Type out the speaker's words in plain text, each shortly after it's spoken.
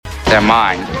They're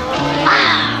mine.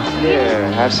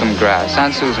 Here, have some grass.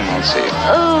 Aunt Susan will see you.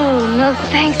 Oh, no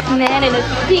thanks, man. In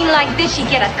a scene like this, you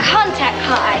get a contact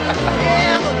high.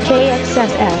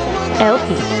 KXSF,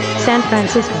 LP, San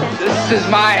Francisco. This is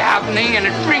my happening, and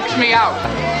it freaks me out.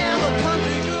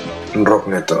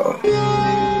 Rockneto.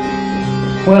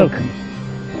 Welcome.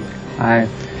 I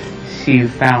see you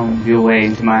found your way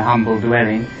into my humble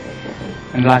dwelling,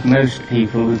 and like most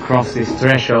people who cross this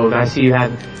threshold, I see you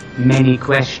have many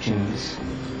questions.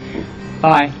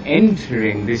 By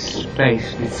entering this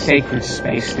place, this sacred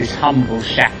space, this humble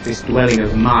shack, this dwelling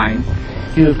of mine,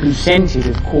 you have consented,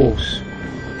 of course,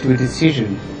 to a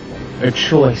decision, a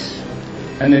choice,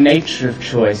 and the nature of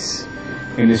choice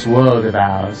in this world of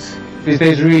ours. Because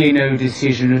there's really no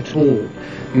decision at all.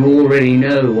 You already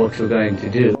know what you're going to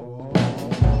do.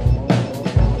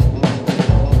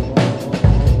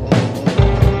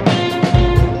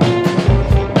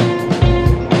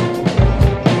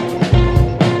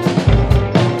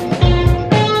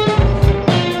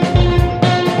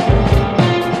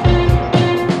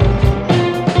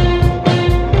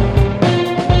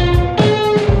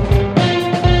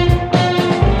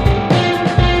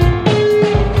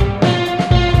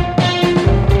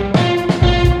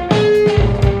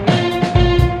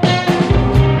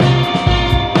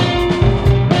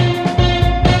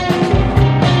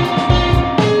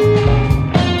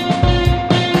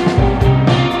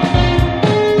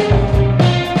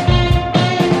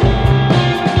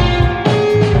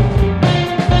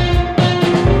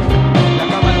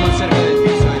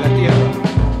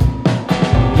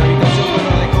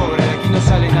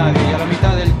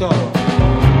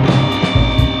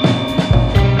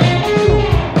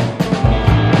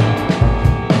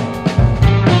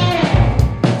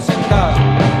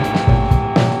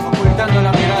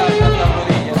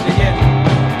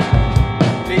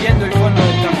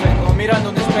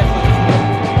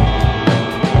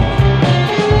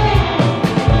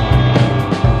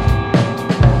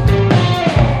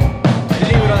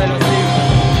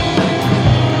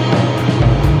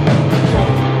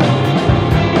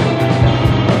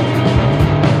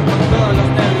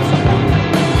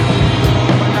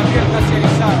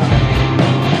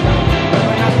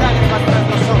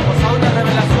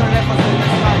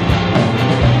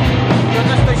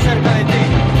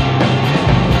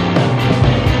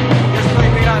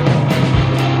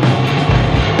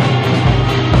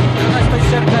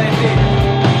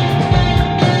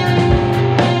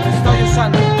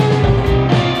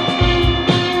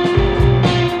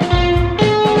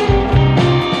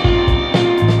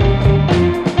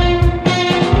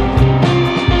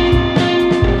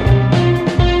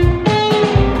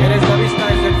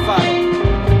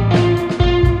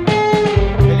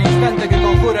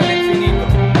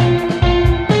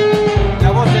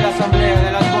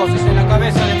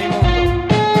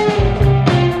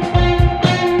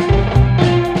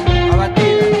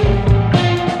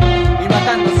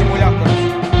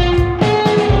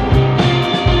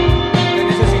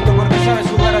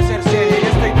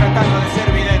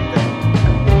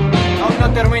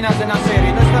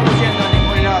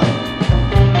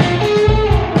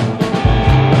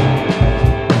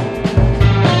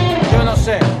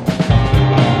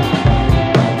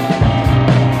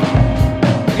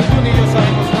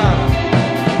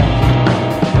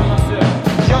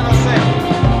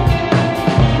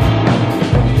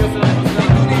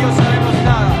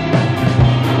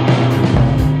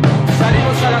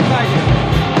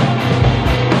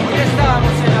 Hoy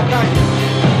estábamos en la calle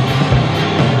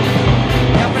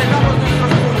y apretamos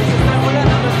nuestros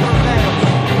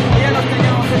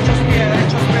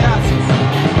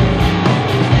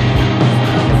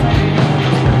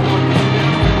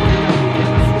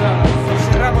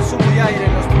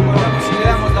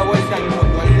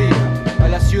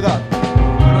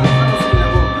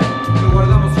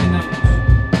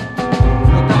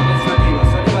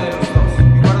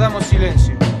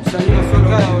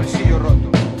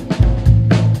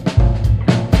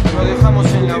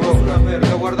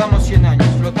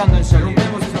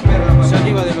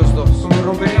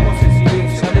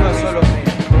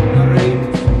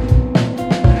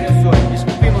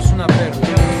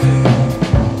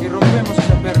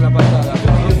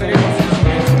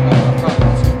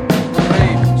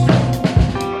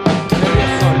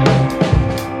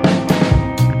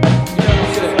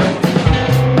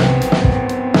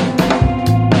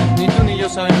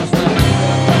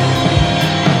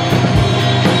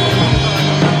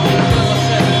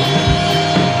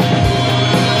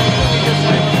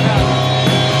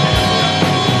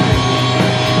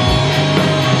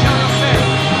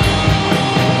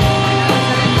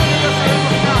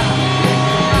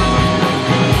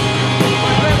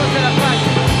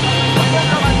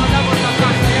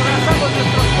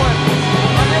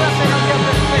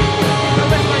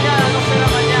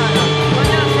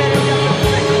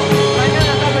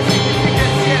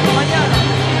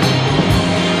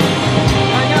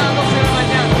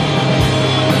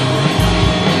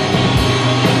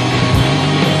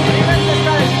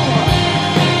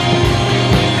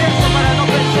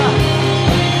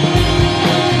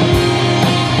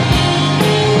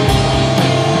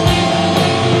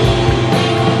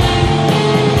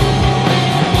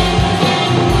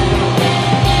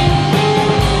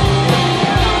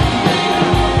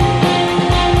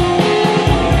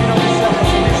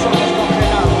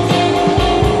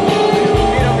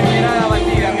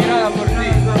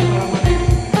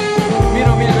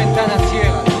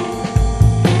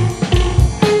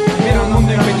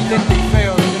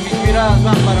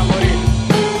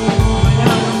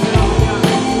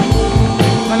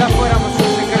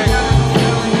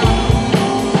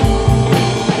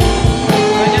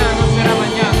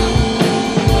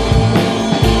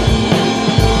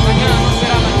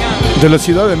De la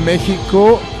Ciudad de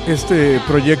México, este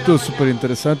proyecto es súper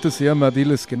interesante, se llama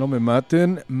Diles que no me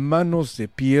maten, Manos de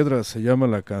Piedra se llama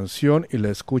la canción y la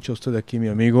escucha usted aquí, mi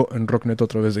amigo, en Rocknet a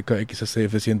través de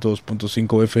KXSF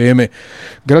 102.5 FM.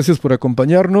 Gracias por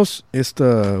acompañarnos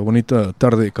esta bonita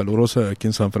tarde calurosa aquí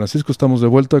en San Francisco. Estamos de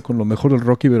vuelta con lo mejor del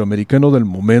rock iberoamericano del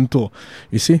momento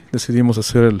y sí, decidimos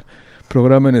hacer el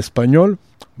programa en español.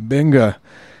 Venga.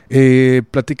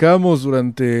 Platicábamos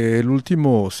durante el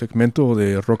último segmento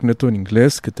de Rock Neto en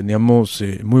inglés que teníamos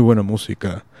muy buena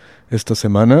música esta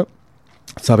semana.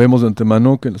 Sabemos de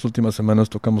antemano que en las últimas semanas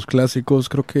tocamos clásicos,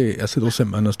 creo que hace 2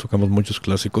 semanas tocamos muchos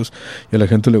clásicos y a la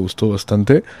gente le gustó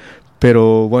bastante.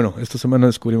 Pero bueno, esta semana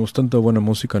descubrimos tanta buena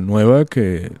música nueva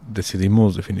que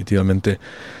decidimos definitivamente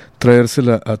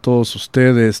traérsela a todos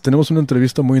ustedes. Tenemos una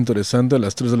entrevista muy interesante a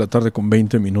las 3 de la tarde con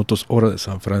 20 minutos hora de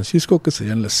San Francisco, que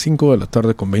serían las 5 de la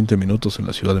tarde con 20 minutos en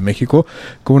la Ciudad de México,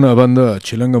 con una banda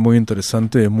chilanga muy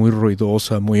interesante, muy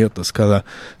ruidosa, muy atascada,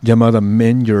 llamada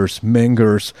Mangers.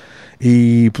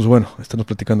 Y pues bueno, estamos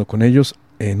platicando con ellos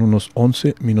en unos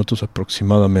 11 minutos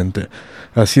aproximadamente.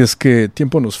 Así es que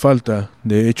tiempo nos falta.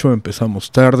 De hecho,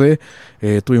 empezamos tarde.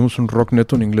 Tuvimos un Rock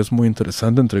Neto en inglés muy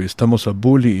interesante. Entrevistamos a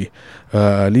Bull y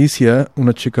a Alicia,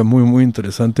 una chica muy, muy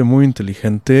interesante, muy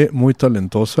inteligente, muy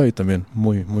talentosa y también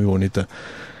muy, muy bonita.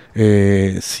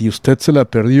 Si usted se la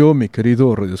perdió, mi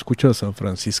querido radioescucha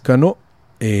sanfranciscano,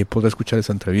 podrá escuchar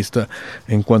esa entrevista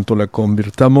en cuanto la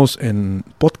convirtamos en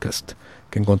podcast,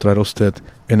 que encontrará usted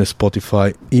en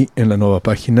Spotify y en la nueva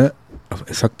página,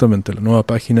 exactamente la nueva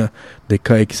página de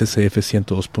KXSF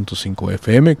 102.5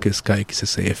 FM, que es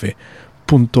kxsf.fm.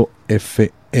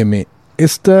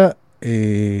 Esta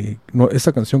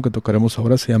canción que tocaremos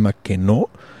ahora se llama Que No,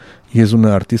 y es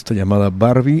una artista llamada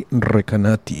Barbie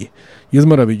Recanati, y es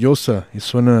maravillosa y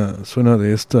suena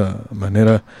de esta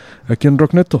manera aquí en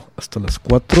Rock Neto hasta las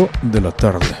 4 de la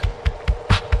tarde.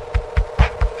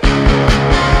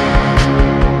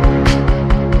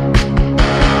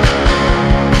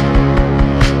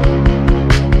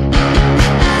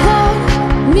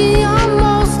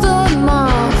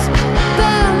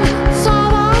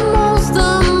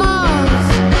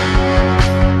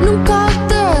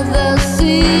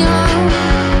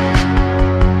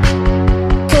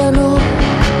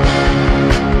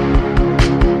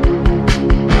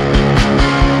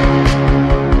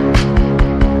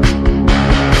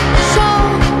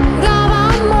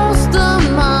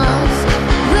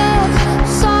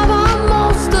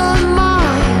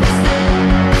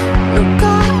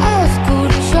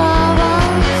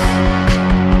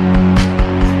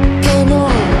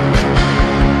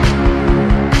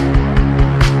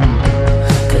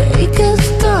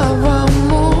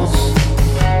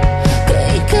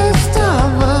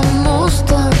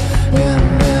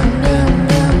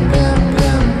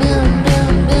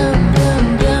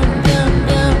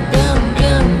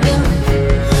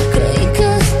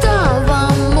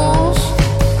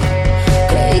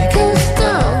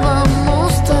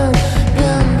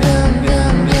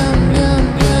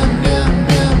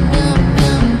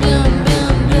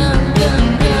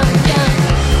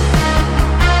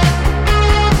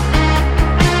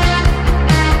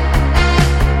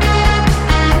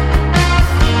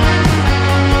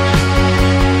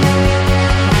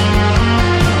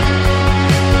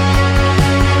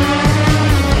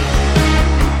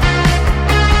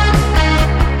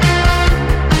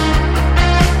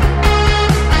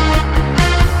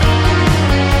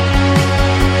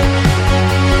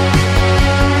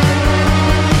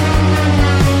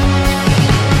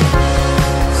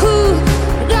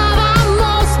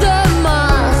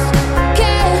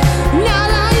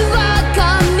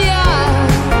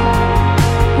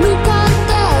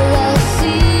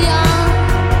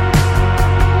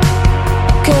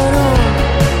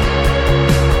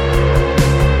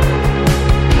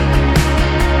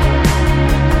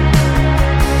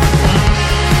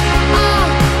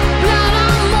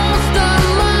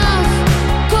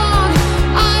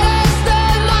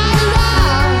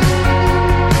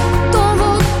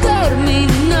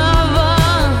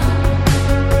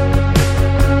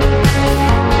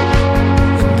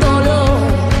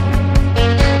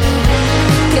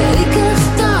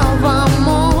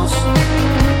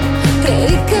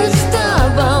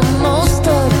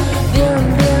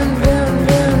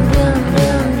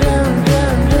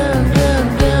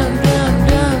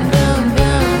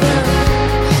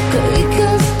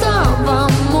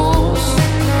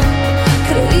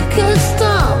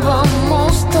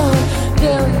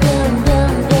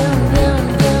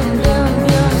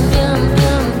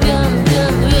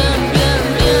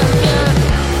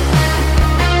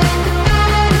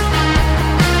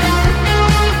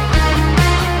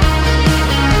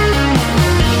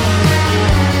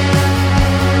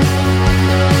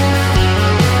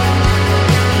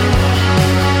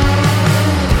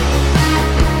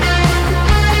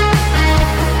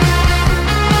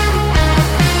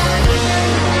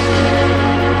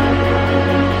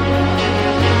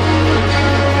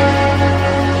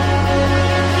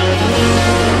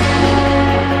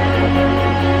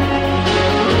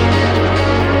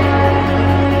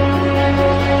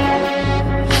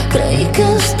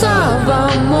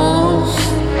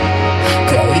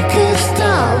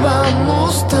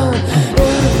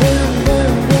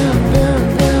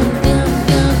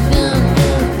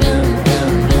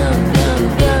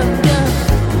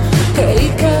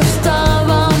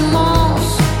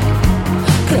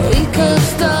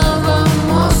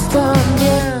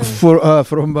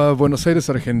 From Buenos Aires,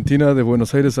 Argentina, de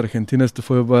Buenos Aires, Argentina, este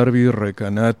fue Barbie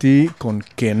Recanati con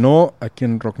Que No, aquí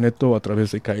en Rockneto a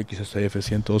través de KXSF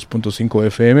 102.5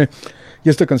 FM. Y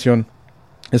esta canción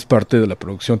es parte de la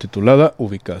producción titulada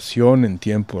Ubicación en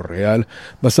Tiempo Real.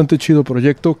 Bastante chido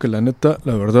proyecto que la neta,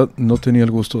 la verdad, no tenía el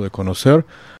gusto de conocer.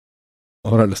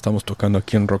 Ahora la estamos tocando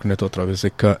aquí en Rockneto a través de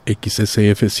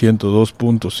KXSF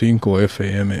 102.5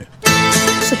 FM.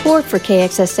 Support for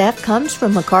KXSF comes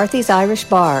from McCarthy's Irish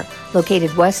Bar,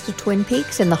 located west of Twin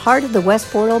Peaks in the heart of the West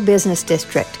Portal Business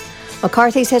District.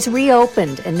 McCarthy's has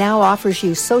reopened and now offers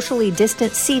you socially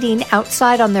distant seating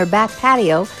outside on their back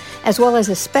patio, as well as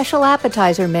a special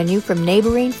appetizer menu from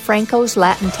neighboring Franco's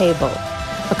Latin Table.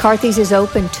 McCarthy's is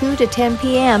open 2 to 10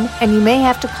 p.m., and you may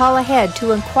have to call ahead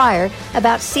to inquire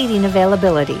about seating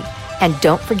availability. And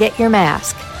don't forget your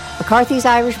mask. McCarthy's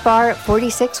Irish Bar at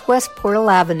 46 West Portal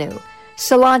Avenue.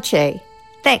 Solanche,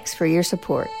 thanks for your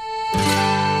support.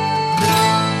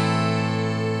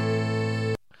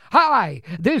 Hi,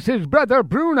 this is Brother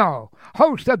Bruno,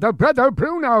 host of the Brother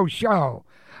Bruno Show,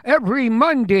 every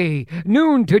Monday,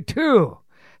 noon to 2.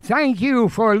 Thank you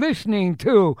for listening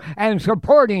to and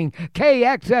supporting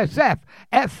KXSF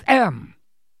FM.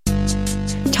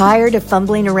 Tired of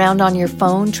fumbling around on your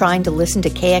phone trying to listen to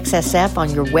KXSF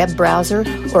on your web browser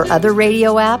or other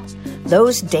radio app?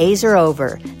 Those days are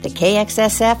over. The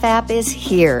KXSF app is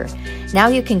here. Now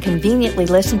you can conveniently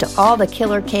listen to all the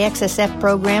killer KXSF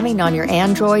programming on your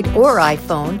Android or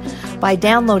iPhone by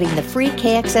downloading the free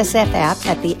KXSF app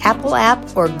at the Apple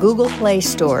App or Google Play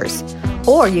stores.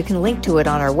 Or you can link to it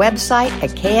on our website at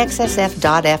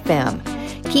kxsf.fm.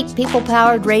 Keep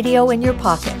people-powered radio in your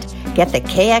pocket. Get the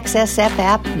KXSF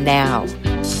app now.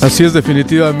 Así es,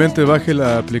 definitivamente baje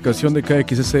la aplicación de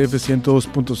KXSF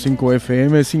 102.5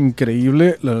 FM, es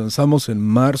increíble, la lanzamos en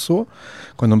marzo,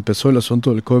 cuando empezó el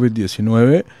asunto del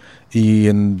COVID-19, y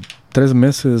en 3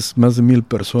 meses más de 1,000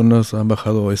 personas han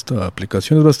bajado esta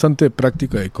aplicación. Es bastante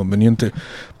práctica y conveniente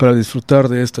para disfrutar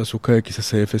de esta su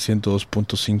KXSF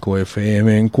 102.5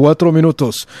 FM. En 4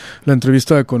 minutos, la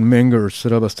entrevista con Mengers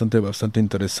será bastante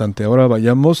interesante. Ahora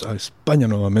vayamos a España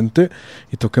nuevamente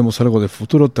y toquemos algo de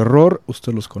Futuro Terror.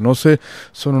 Usted los conoce,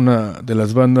 son una de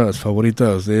las bandas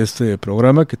favoritas de este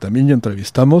programa que también ya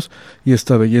entrevistamos, y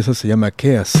esta belleza se llama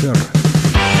 ¿Qué hacer?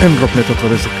 En Rockneto a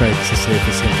través de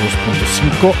KXSF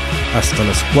 102.5 hasta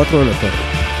las 4 de la tarde.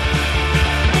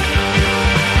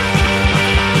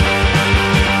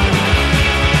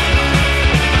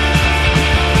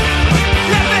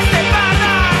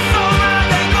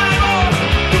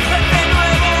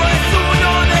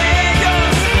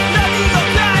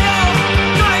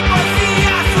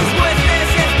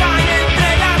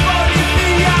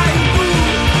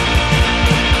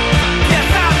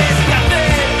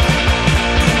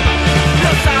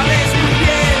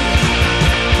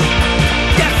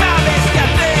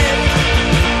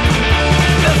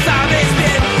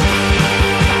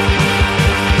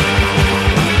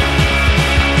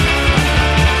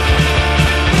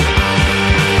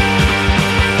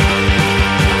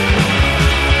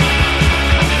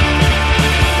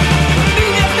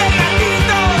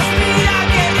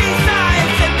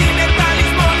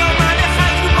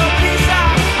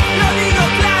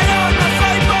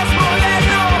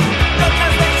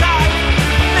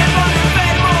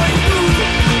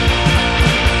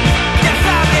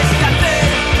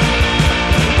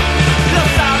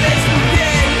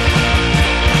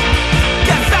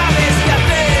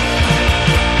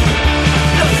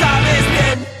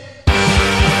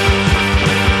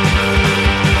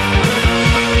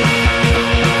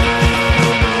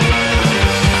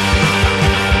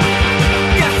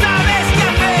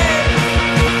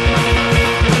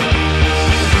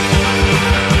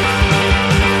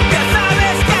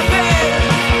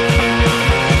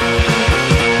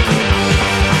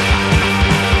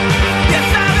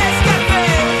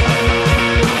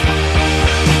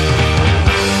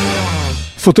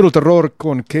 Futuro Terror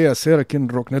con ¿Qué hacer? Aquí en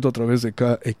Rockneto a través de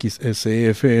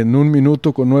KXSF. En 1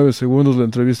 minuto con 9 segundos la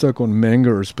entrevista con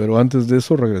Mengers, pero antes de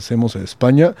eso regresemos a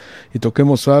España y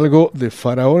toquemos algo de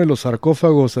Faraón y los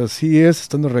sarcófagos. Así es,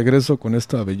 están de regreso con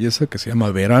esta belleza que se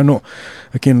llama Verano,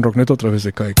 aquí en Rockneto a través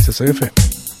de KXSF.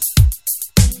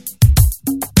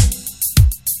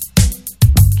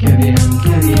 Qué bien,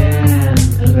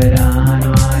 el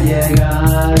verano ha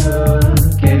llegado.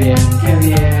 Qué bien,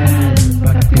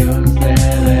 vacaciones de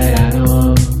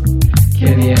verano.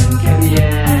 Qué bien,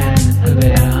 el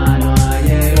verano ha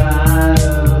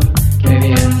llegado. Qué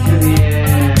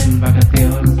bien,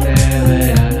 vacaciones de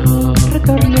verano.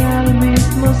 Retorné al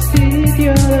mismo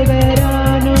sitio del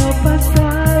verano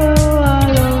pasado, a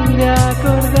donde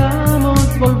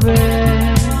acordamos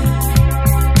volver.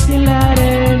 Y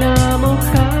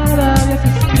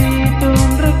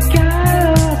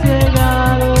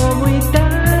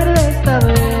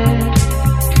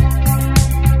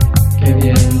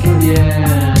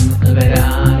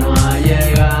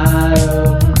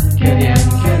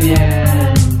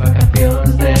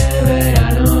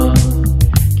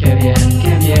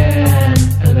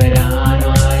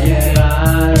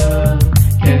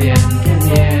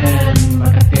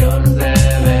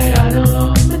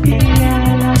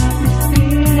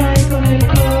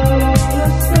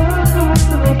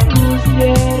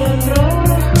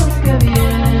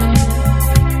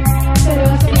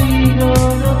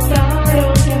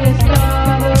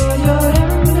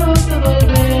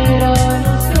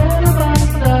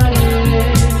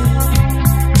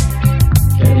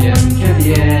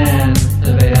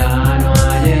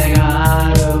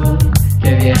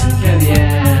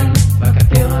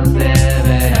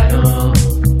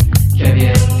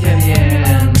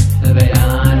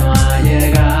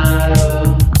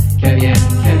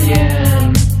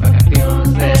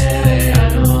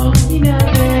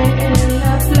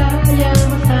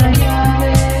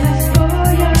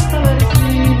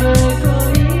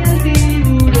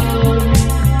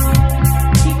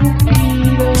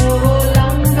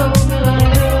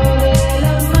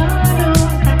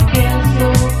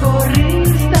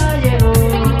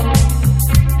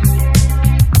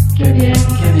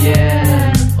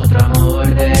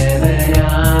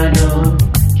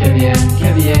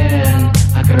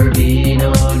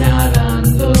termino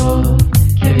nadando.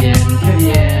 Qué bien,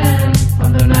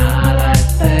 cuando nada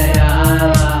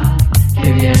esperaba.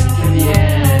 Qué bien,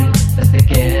 desde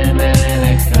que me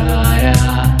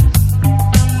dejara.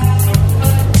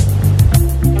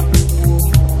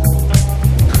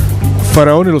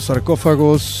 Faraón y los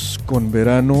sarcófagos con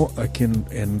Verano aquí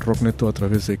en Rockneto a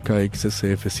través de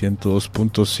KXSF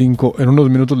 102.5. En unos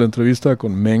minutos la entrevista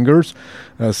con Mengers,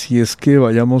 así es que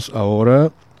vayamos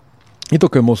ahora y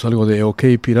toquemos algo de OK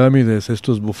Pirámides.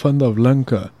 Esto es Bufanda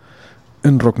Blanca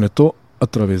en Rockneto a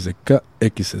través de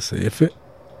KXSF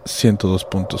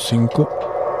 102.5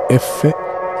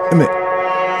 FM.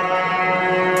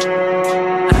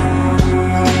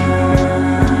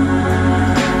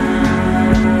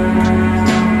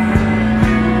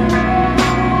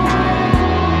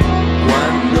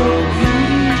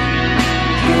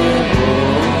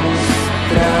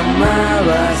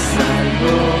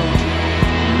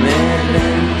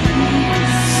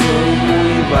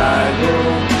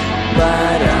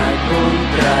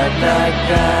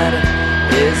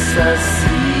 Es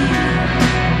así,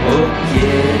 o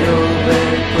quiero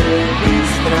verte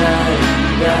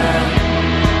distraída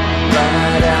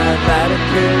para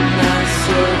darte una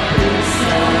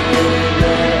sorpresa de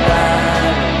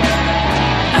verdad.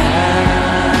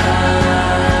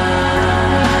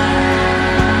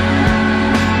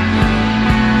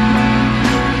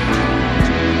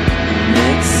 Me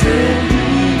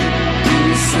excedí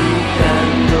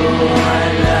insultando a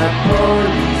la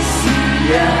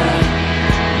policía.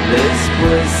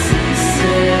 Después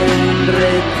hice un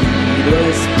retiro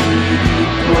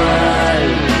espiritual.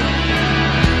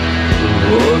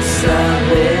 Vos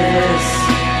sabes,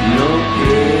 no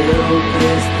creo que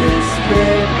estés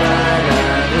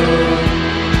preparado.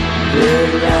 De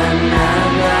la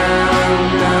nada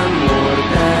un amor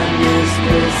tan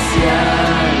especial.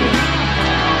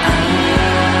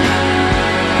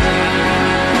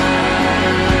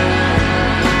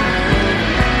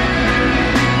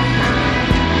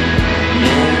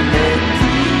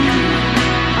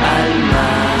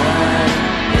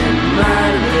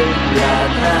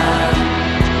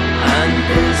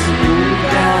 Antes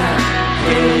nunca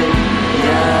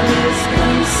quería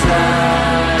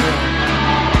descansar.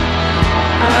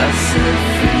 Hace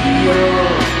frío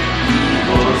y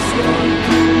vos con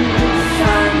tu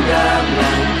bufanda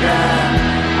blanca.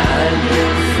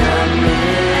 Alguien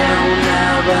flamea una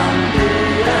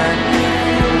bandera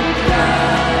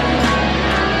neutral.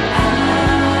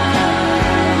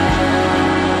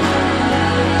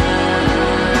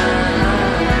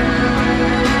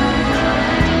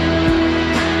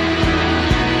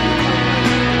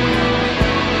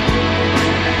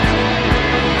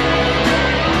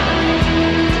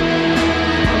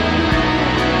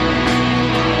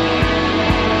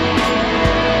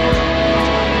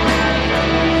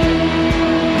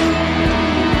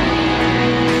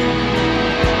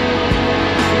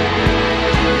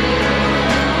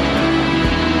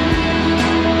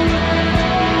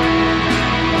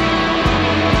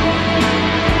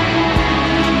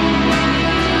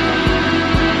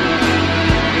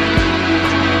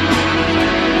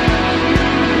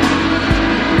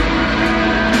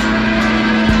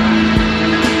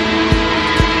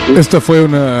 Esta fue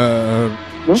una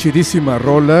chidísima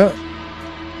rola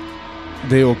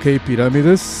de OK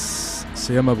Pirámides,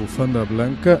 se llama Bufanda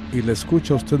Blanca y la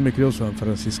escucha usted, mi querido San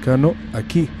Franciscano,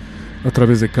 aquí a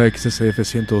través de KXSF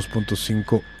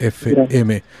 102.5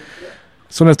 FM.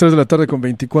 Son las 3 de la tarde con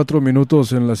 24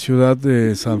 minutos en la ciudad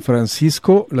de San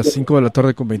Francisco, las 5 de la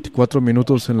tarde con 24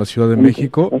 minutos en la Ciudad de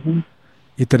México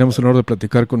y tenemos el honor de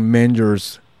platicar con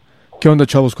Mengers. ¿Qué onda,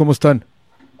 chavos? ¿Cómo están?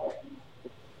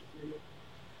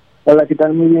 Hola, ¿qué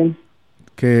tal? Muy bien.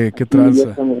 ¿Qué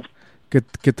tranza?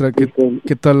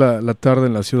 ¿Qué tal la tarde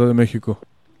en la Ciudad de México?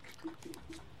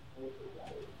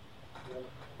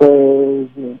 Pues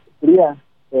fría,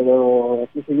 pero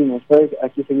aquí seguimos.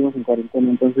 Aquí seguimos en cuarentena,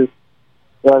 entonces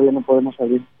todavía no podemos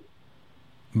salir.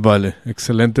 Vale,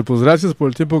 excelente. Pues gracias por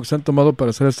el tiempo que se han tomado para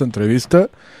hacer esta entrevista.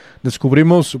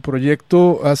 Descubrimos su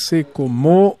proyecto hace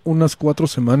como unas 4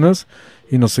 semanas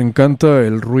y nos encanta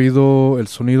el ruido, el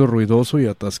sonido ruidoso y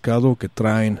atascado que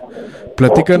traen.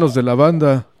 Platícanos de la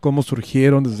banda, cómo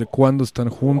surgieron, desde cuándo están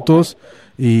juntos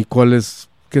y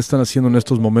qué están haciendo en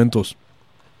estos momentos.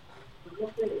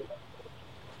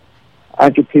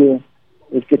 Qué chido.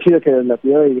 Qué chido que la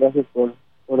pidió y gracias por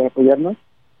apoyarnos.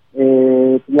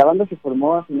 La banda se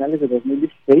formó a finales de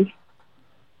 2016.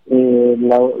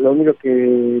 Lo único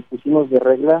que pusimos de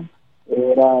regla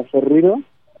era hacer ruido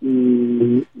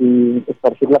y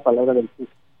esparcir la palabra del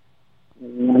Jesús.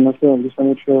 No se nos gusta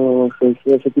mucho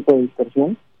ese tipo de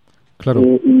distorsión. Claro.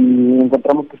 Y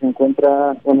encontramos que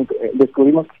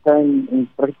descubrimos que está en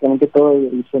prácticamente todo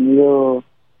el sonido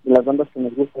de las bandas que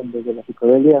nos gustan, desde la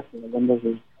psicodelia hasta las bandas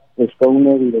de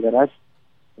stoner y de garage.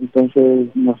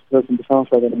 Entonces nosotros empezamos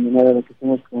a denominar a lo que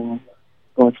hacemos como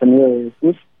el sonido de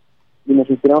Sus, y nos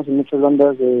inspiramos en muchas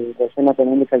bandas de la escena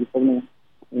también de California,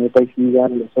 Paisigar,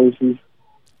 los Oasis.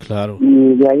 Claro.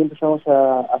 Y de ahí empezamos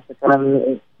a sacar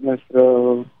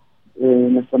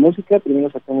nuestra música. Primero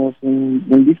sacamos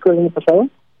un disco el año pasado,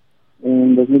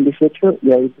 en 2018,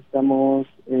 y ahí estamos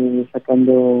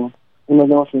sacando unos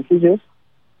nuevos sencillos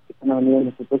que van a venir en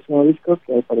nuestro próximo disco,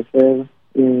 que al parecer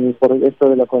por esto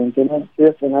de la cuarentena se va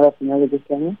a estrenar a finales de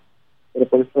este año, pero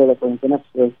por esto de la cuarentena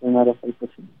se va a estrenar hasta el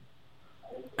próximo.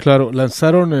 Claro,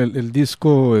 lanzaron el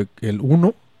disco, el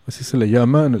 1, así se le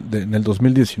llama, en el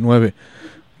 2019.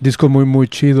 Disco muy, muy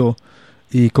chido.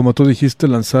 Y como tú dijiste,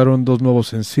 lanzaron 2 nuevos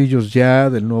sencillos ya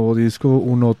del nuevo disco,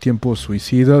 uno Tiempos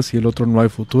Suicidas y el otro No Hay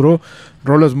Futuro.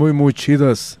 Rolas muy, muy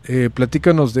chidas.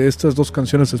 Platícanos de estas 2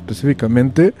 canciones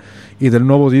específicamente y del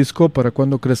nuevo disco. ¿Para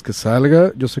cuándo crees que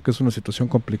salga? Yo sé que es una situación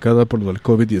complicada por lo del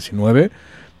COVID-19,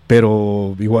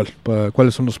 pero igual,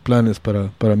 ¿cuáles son los planes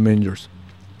para Mangers?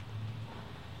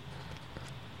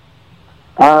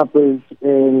 Pues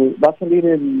va a salir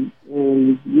el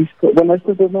disco. Bueno,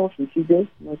 estos 2 nuevos sencillos,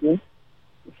 más bien,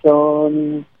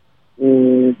 son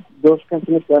 2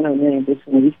 canciones que van a venir en el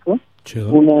próximo disco.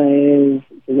 Chido. Una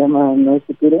se llama No Hay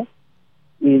Futuro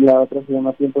y la otra se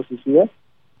llama Tiempos Suicidas.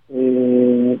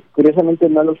 Curiosamente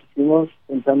no los hicimos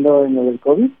pensando en lo del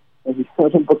COVID, los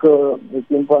hicimos un poco de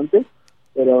tiempo antes,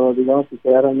 pero digamos que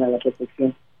quedaron a la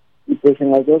perfección. Y pues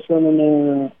en las 2 son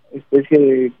una especie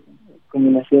de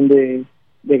combinación de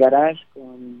garage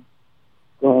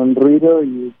con ruido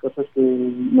y cosas que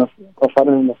nos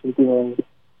pasaron en las últimas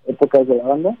épocas de la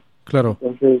banda. Claro.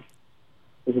 Entonces,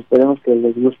 pues esperemos que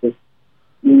les guste.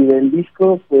 Y del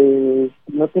disco, pues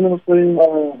no tenemos todavía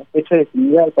una fecha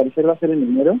definida, al parecer va a ser en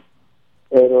enero,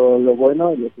 pero lo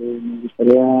bueno, lo que me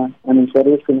gustaría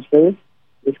anunciarles con ustedes,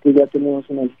 es que ya tenemos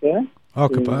una disquera. ¡Oh,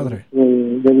 qué padre!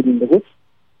 De Devil in the Woods.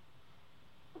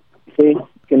 Sí,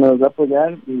 que nos va a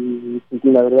apoyar y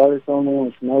la verdad estamos muy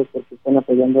emocionados porque están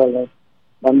apoyando a las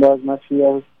bandas más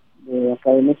chidas de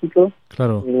acá de México.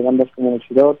 Claro. Bandas como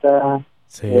Shirota,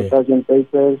 Sgt.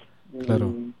 Papers,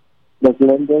 claro, los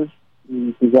Blenders,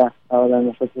 y pues ya, ahora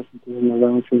nosotros entonces nos da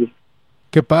mucho gusto.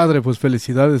 Qué padre, pues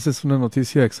felicidades, es una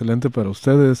noticia excelente para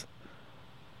ustedes.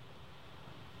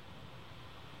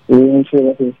 Sí, muchas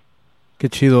gracias. Qué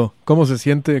chido. ¿Cómo se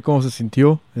siente? ¿Cómo se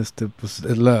sintió? Pues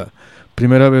es la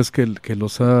primera vez que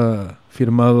los ha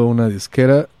firmado una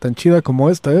disquera tan chida como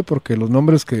esta, porque los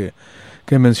nombres que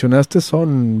mencionaste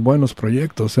son buenos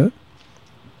proyectos,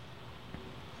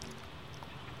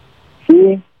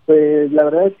 Sí, pues la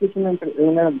verdad es que es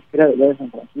una disquera de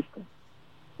San Francisco.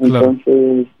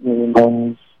 Entonces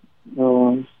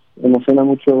nos emociona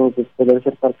mucho pues poder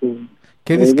ser parte de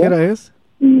 ¿Qué disquera es?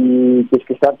 Y pues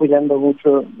que está apoyando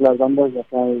mucho las bandas de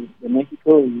acá de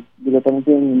México, y digo, también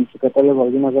tienen en su catálogo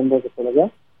algunas bandas de por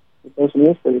allá, de Estados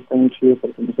Unidos, pero está muy chido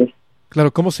para conocer.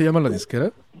 Claro, ¿cómo se llama la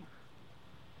disquera?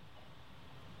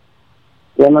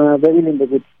 Se llama Devil in the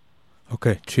Woods. Ok,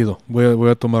 chido, voy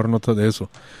a tomar nota de eso.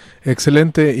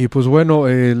 Excelente, y pues bueno,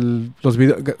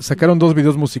 sacaron 2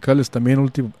 videos musicales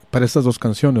también para estas 2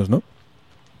 canciones, ¿no?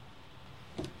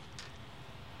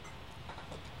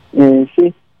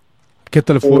 Sí. ¿Qué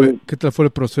tal fue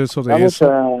el proceso de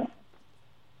eso?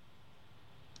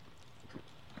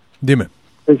 Dime.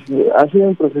 Pues ha sido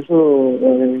un proceso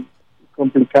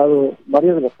complicado.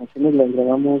 Varias de las canciones las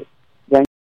grabamos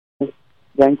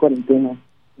ya en cuarentena.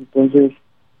 Entonces,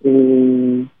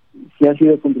 sí ha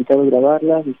sido complicado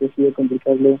grabarlas y sí ha sido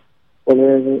complicado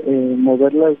poder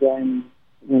moverlas ya en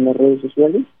las redes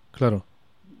sociales. Claro.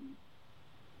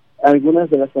 Algunas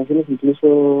de las canciones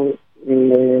incluso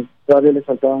todavía les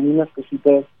faltaban unas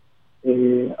cositas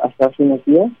hasta hace unos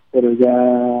días, pero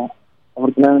ya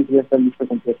afortunadamente ya está listo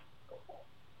completo.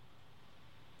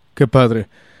 Qué padre.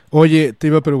 Oye, te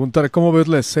iba a preguntar, ¿cómo ves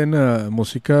la escena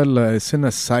musical, la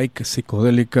escena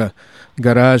psicodélica,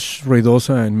 garage,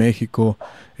 ruidosa en México?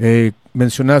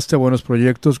 Mencionaste buenos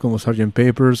proyectos como Sgt.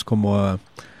 Papers, como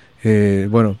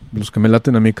los que me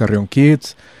laten a mí, Carrion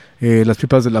Kids, Las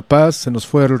Pipas de la Paz. Se nos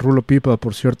fue el Rulo Pipa,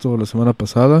 por cierto, la semana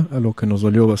pasada, a lo que nos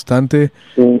dolió bastante.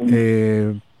 Sí.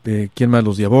 ¿Quién más?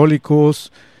 Los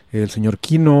Diabólicos, el señor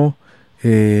Kino.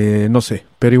 No sé,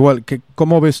 pero igual,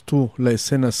 ¿cómo ves tú la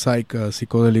escena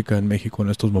psicodélica en México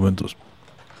en estos momentos?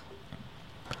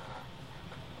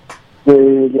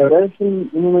 La verdad es un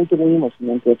momento muy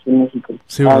emocionante aquí en México.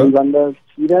 Sí, ¿verdad? Hay bandas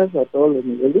chidas a todos los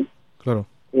niveles. Claro.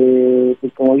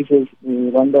 Pues como dices,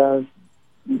 bandas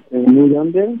muy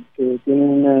under, que tienen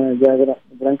una ya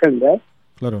gran calidad,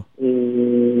 Claro.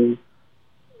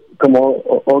 Como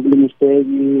Ugly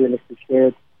Mistake, Electric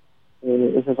Head,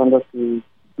 esas bandas que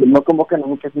no convocan a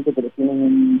mucha gente, pero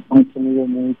tienen un sonido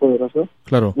muy poderoso.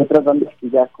 Claro. Y otras bandas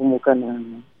que ya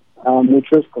convocan a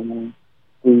muchos, como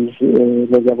pues,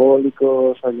 Los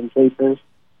Diabólicos, Silent Papers.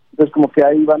 Entonces, como que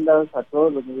hay bandas a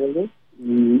todos los niveles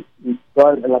y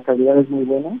toda la calidad es muy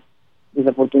buena.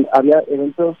 Había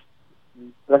eventos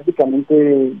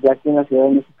prácticamente ya aquí en la Ciudad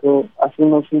de México. Hace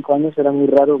unos 5 años era muy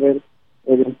raro ver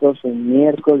eventos en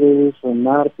miércoles o en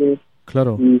martes.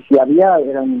 Claro. Y si había,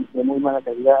 eran de muy mala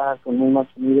calidad, con muy mal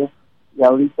sonido. Y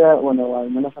ahorita, bueno,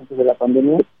 al menos antes de la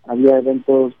pandemia, había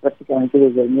eventos prácticamente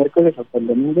desde el miércoles hasta el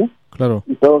domingo. Claro.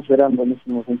 Y todos eran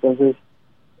buenísimos. Entonces,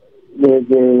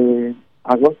 desde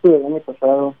agosto del año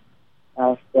pasado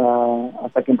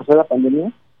hasta que empezó la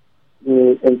pandemia,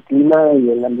 el clima y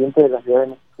el ambiente de la Ciudad de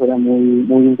México era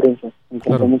muy intenso en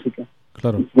cuanto a música.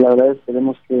 Claro. Y la verdad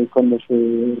esperemos que cuando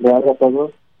se reabra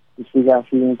todo, que siga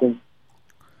así de intenso.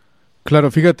 Claro,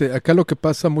 fíjate, acá lo que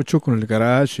pasa mucho con el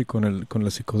garage y con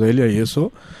la psicodelia y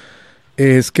eso,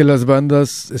 es que las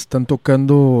bandas están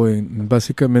tocando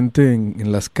básicamente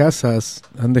en las casas,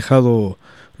 han dejado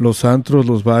los antros,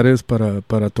 los bares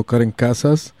para tocar en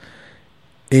casas.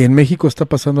 ¿En México está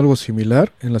pasando algo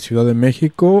similar en la Ciudad de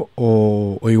México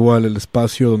o igual el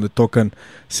espacio donde tocan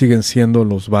siguen siendo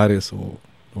los bares o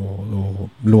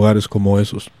lugares como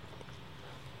esos?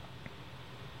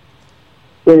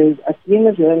 Pues aquí en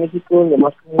la Ciudad de México lo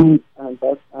más común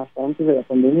hasta antes de la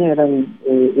pandemia era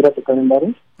ir a tocar en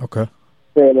bares. Okay.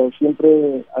 Pero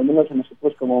siempre, al menos a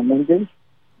nosotros como Mendes,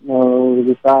 nos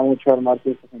gustaba mucho armar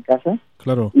fiestas en casa.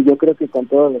 Claro. Y yo creo que con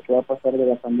todo lo que va a pasar de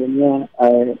la pandemia,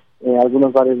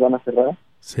 algunos bares van a cerrar.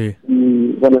 Sí.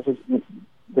 Y bueno, eso es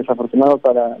desafortunado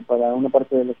para una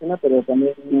parte de la escena, pero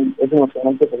también es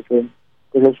emocionante porque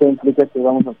pues eso implica que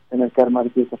vamos a tener que armar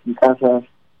fiestas en casas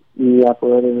y a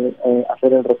poder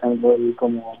hacer el rock and roll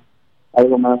como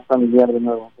algo más familiar de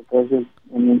nuevo, porque a veces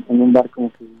en un bar como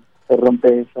que se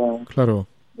rompe esa... Claro.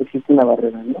 Existe una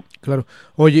barrera, ¿no? Claro.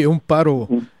 Oye, un paro,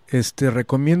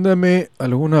 recomiéndame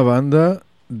alguna banda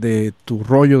de tu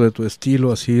rollo, de tu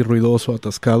estilo, así ruidoso,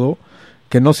 atascado,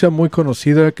 que no sea muy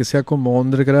conocida, que sea como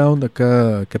underground,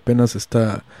 acá que apenas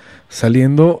está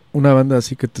saliendo, una banda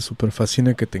así que te super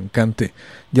fascine, que te encante,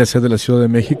 ya sea de la Ciudad de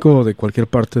México o de cualquier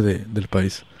parte del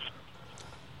país.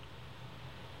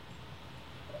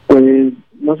 Pues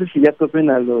no sé si ya topen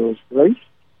a los Freud.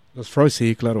 Los Freud,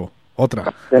 sí, claro.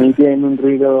 Otra. También tienen un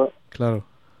ruido. Claro.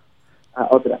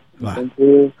 Otra. Va.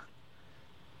 Entonces,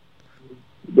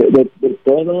 de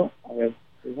todo, a ver,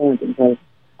 déjame pensar.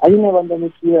 Hay una banda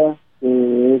muy chida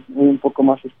que es un poco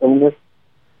más stoner,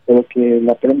 pero que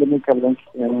la prende muy cabrón, que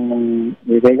se llama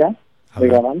Vega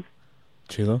Band.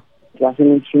 Chido. Que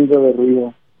hacen un chingo de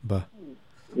ruido. Va.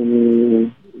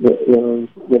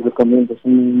 Les recomiendo,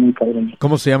 son muy cabrones.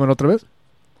 ¿Cómo se llaman otra vez?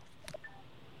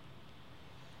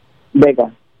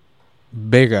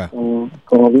 Vega.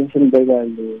 Como Vincent Vega,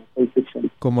 el de Pulp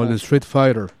Fiction. Como el de Street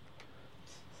Fighter.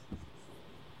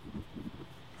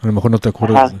 A lo mejor no te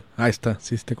acuerdas. Ahí está,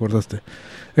 sí te acordaste.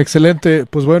 Excelente.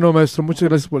 Pues bueno, maestro, muchas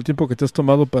gracias por el tiempo que te has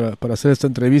tomado para hacer esta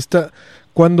entrevista.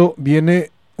 ¿Cuándo viene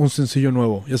un sencillo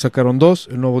nuevo? Ya sacaron 2,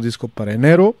 el nuevo disco para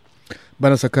enero.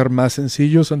 Van a sacar más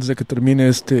sencillos antes de que termine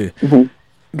este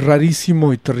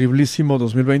rarísimo y terriblísimo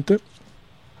 2020.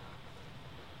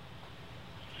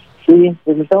 Sí,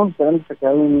 pues estamos esperando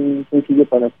sacar un sencillo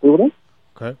para octubre.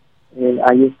 Okay.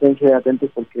 Ahí esténse atentos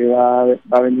porque va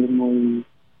a venir muy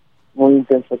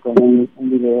intenso con un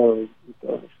video y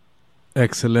todo eso.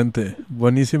 Excelente,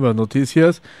 buenísimas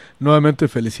noticias. Nuevamente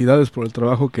felicidades por el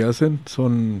trabajo que hacen.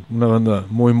 Son una banda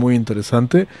muy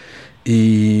interesante.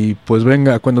 Y pues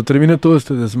venga, cuando termine todo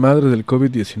este desmadre del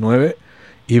COVID-19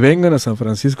 y vengan a San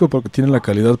Francisco porque tienen la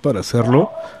calidad para hacerlo,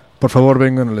 por favor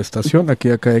vengan a la estación, aquí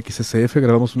a KXSF,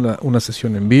 grabamos una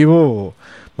sesión en vivo o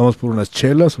vamos por unas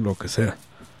chelas o lo que sea.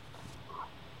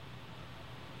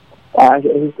 Eso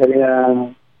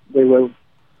estaría de huevo.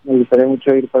 Me gustaría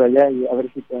mucho ir para allá y a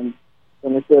ver si con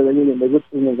este de Living the Goods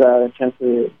nos da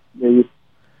chance de ir.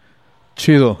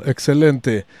 Chido,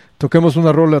 excelente. Toquemos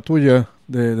una rola tuya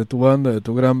de tu banda, de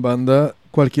tu gran banda.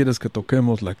 ¿Cuál quieres que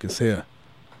toquemos? La que sea.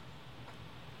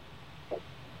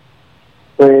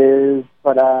 Pues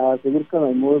para seguir con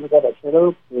el mood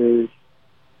garachero, pues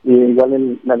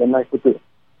igual la de No hay futuro.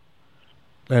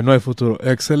 No hay futuro.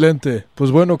 Excelente.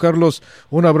 Pues bueno, Carlos,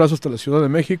 un abrazo hasta la Ciudad de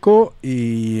México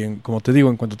y como te digo,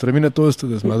 en cuanto termine todo este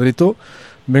desmadrito,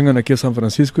 vengan aquí a San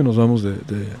Francisco y nos vamos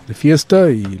de fiesta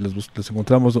y les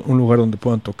encontramos un lugar donde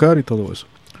puedan tocar y todo eso.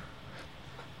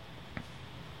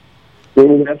 Sí,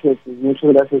 gracias,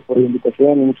 muchas gracias por la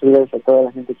invitación y muchas gracias a toda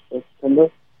la gente que está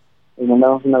escuchando. Les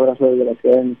mandamos un abrazo desde la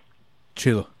ciudad de México.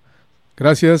 Chido.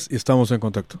 Gracias y estamos en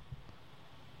contacto.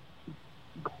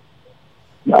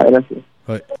 Gracias.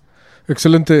 Bye.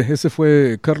 Excelente. Ese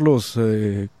fue Carlos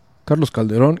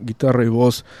Calderón, guitarra y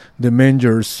voz de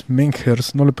Mengers.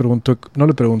 No le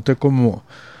pregunté cómo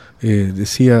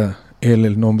decía él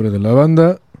el nombre de la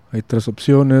banda. Hay 3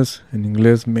 opciones. En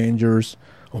inglés, Mengers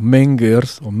o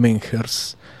Mengers o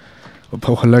Mengers.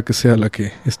 Ojalá que sea la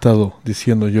que he estado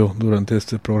diciendo yo durante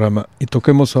este programa. Y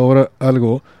toquemos ahora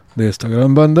algo de esta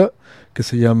gran banda que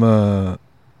se llama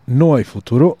No Hay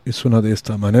Futuro y suena de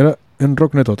esta manera en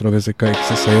Rocknet a través de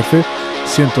KXSF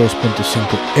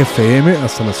 102.5 FM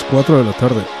hasta las 4 de la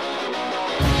tarde.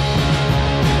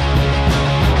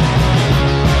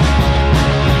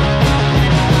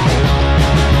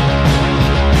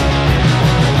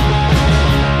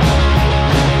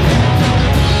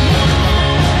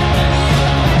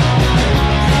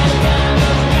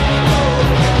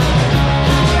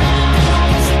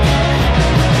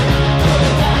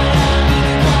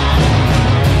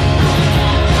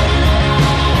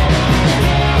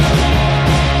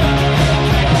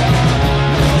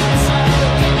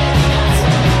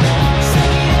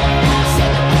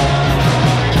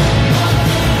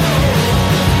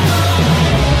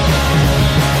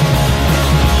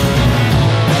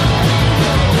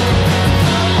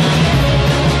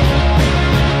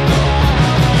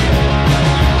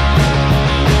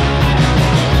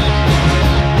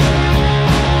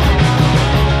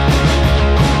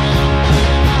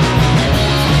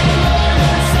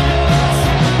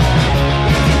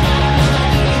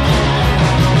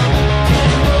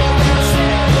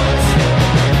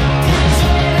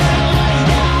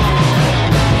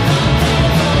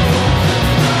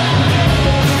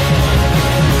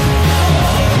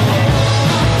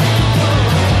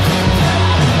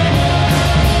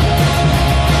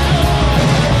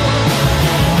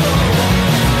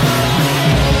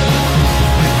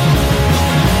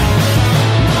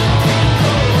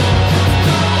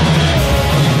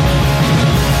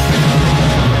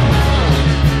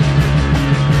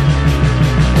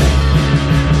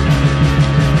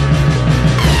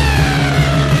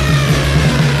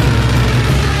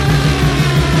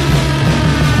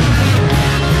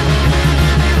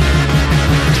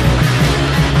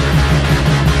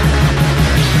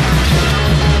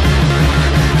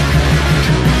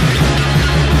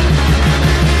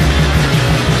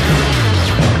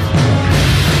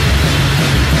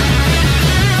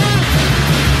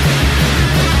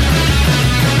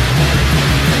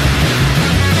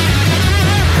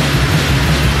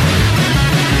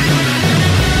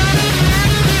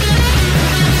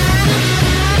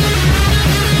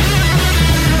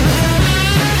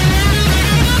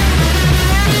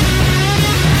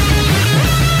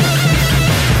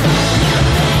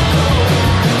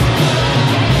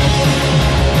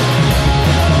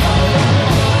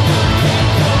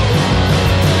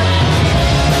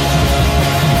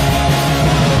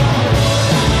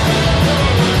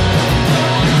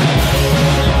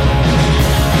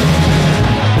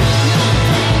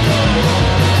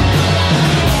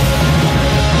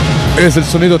 Es el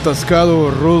sonido atascado,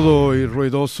 rudo y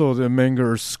ruidoso de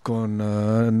Mengers con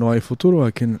No Hay Futuro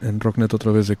aquí en Rocknet a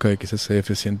través de KXSF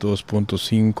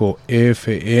 102.5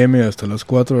 FM hasta las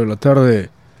 4 de la tarde.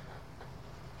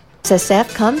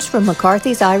 KXSF comes from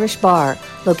McCarthy's Irish Bar,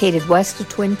 located west of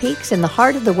Twin Peaks in the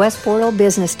heart of the West Portal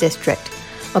Business District.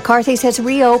 McCarthy's has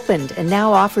reopened and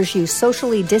now offers you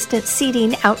socially distant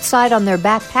seating outside on their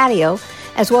back patio,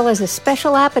 as well as a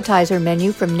special appetizer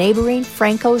menu from neighboring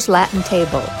Franco's Latin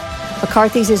Table.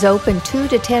 McCarthy's is open 2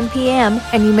 to 10 p.m.,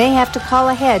 and you may have to call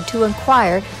ahead to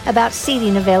inquire about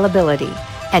seating availability.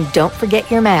 And don't forget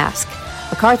your mask.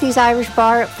 McCarthy's Irish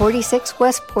Bar at 46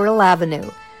 West Portal Avenue.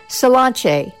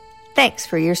 Solanche, thanks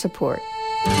for your support.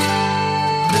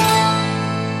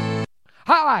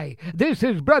 Hi, this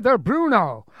is Brother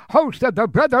Bruno, host of the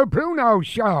Brother Bruno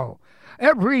Show.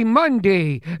 Every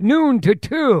Monday, noon to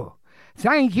 2.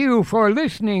 Thank you for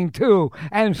listening to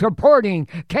and supporting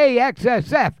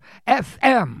KXSF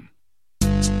FM.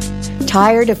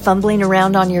 Tired of fumbling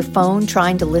around on your phone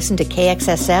trying to listen to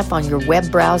KXSF on your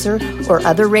web browser or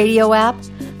other radio app?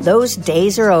 Those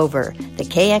days are over. The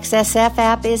KXSF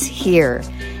app is here.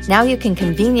 Now you can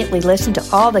conveniently listen to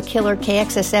all the killer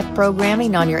KXSF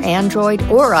programming on your Android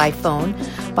or iPhone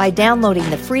by downloading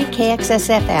the free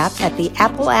KXSF app at the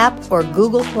Apple App or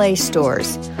Google Play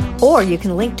stores. Or you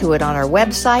can link to it on our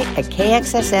website at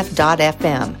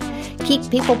kxsf.fm. Keep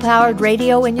people-powered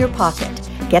radio in your pocket.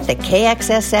 Get the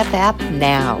KXSF app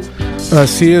now.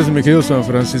 Así es, mi querido San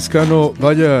Franciscano,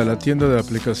 vaya a la tienda de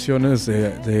aplicaciones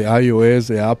de iOS,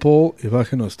 de Apple, y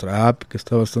baje nuestra app, que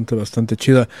está bastante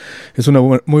chida. Es una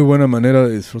muy buena manera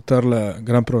de disfrutar la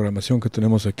gran programación que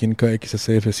tenemos aquí en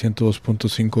KXSF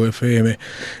 102.5 FM.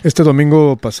 Este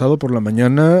domingo pasado por la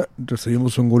mañana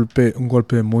recibimos un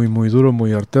golpe muy duro,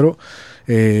 muy artero.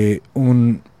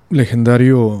 Un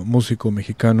legendario músico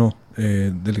mexicano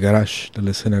del garage, de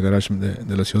la escena garage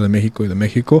de la Ciudad de México y de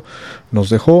México, nos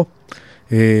dejó.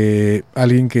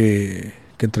 Alguien que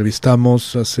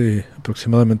entrevistamos hace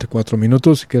aproximadamente 4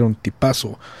 minutos y que era un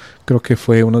tipazo. Creo que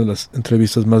fue una de las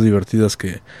entrevistas más divertidas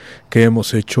que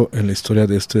hemos hecho en la historia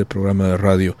de este programa de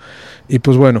radio. Y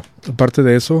pues bueno, aparte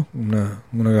de eso, una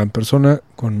gran persona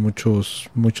con muchos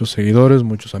seguidores,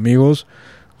 muchos amigos.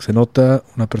 Se nota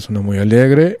una persona muy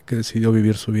alegre que decidió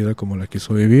vivir su vida como la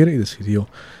quiso vivir y decidió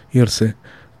irse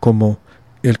como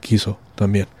él quiso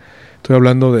también. Estoy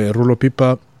hablando de Rulo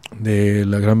Pipa, de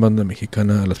la gran banda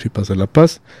mexicana Las Pipas de la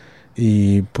Paz.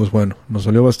 Y pues bueno, nos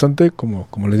dolió bastante,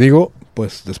 como le digo,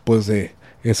 pues después de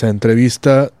esa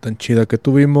entrevista tan chida que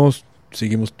tuvimos,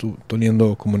 seguimos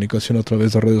teniendo comunicación a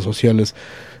través de redes sociales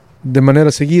de manera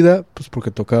seguida, pues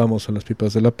porque tocábamos a Las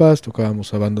Pipas de la Paz,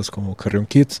 tocábamos a bandas como Carrion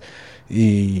Kids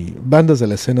y bandas de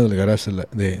la escena del garage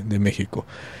de México,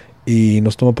 y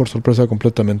nos tomó por sorpresa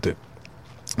completamente.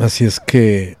 Así es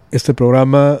que este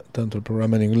programa, tanto el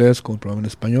programa en inglés como el programa en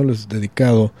español, es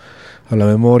dedicado a la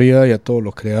memoria y a todo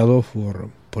lo creado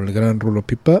por el gran Rulo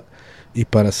Pipa. Y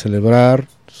para celebrar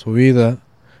su vida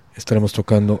estaremos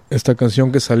tocando esta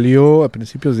canción que salió a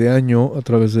principios de año a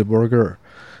través de Burger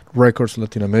Records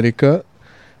Latinoamérica,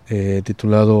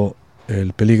 titulado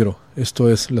El Peligro. Esto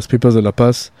es Las Pipas de la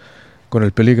Paz con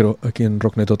El Peligro, aquí en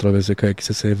Rocknet a través de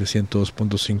KXSF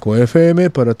 102.5 FM.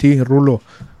 Para ti, Rulo,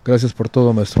 gracias por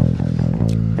todo, maestro.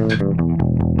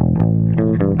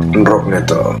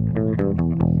 Rockneto.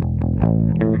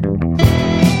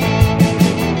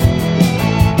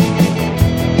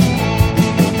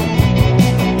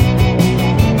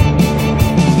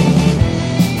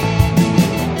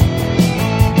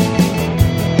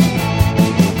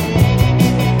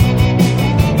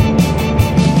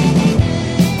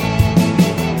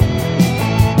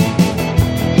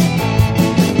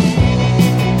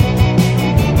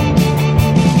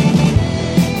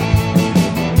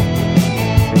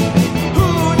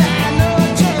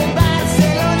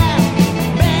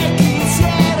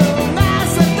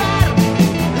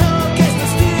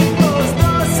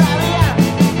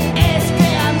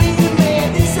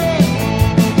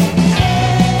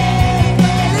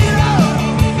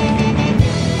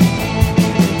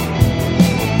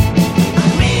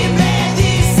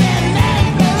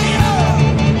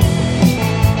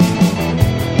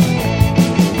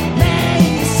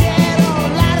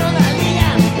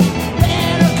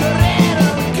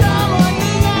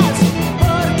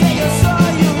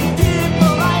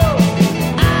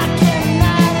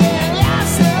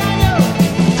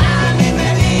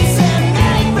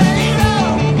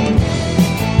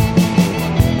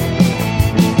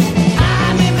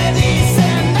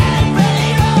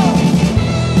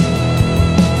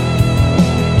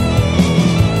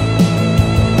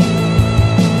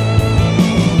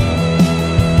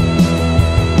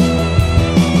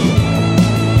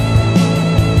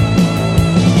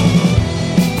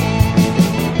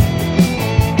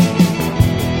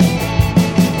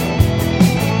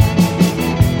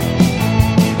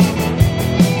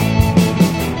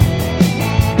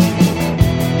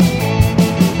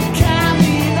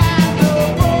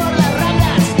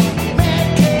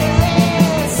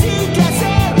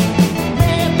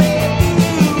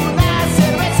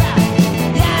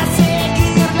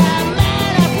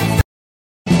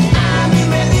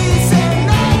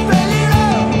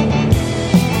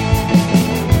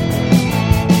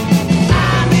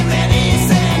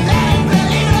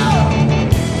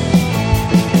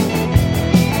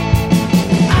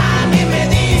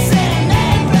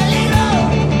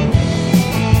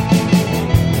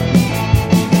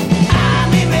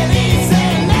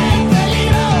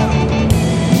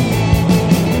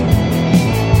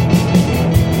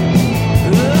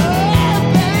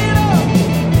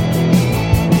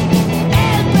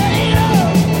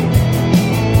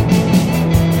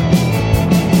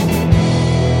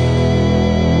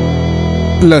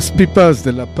 Las Pipas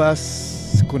de la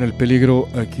Paz con El Peligro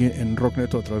aquí en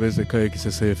Rockneto a través de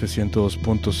KXSF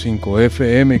 102.5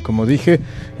 FM. Y como dije,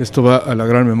 esto va a la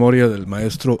gran memoria del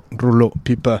maestro Rulo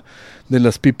Pipa, de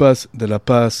Las Pipas de la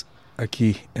Paz,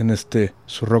 aquí en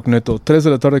su Rockneto. 3 de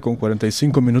la tarde con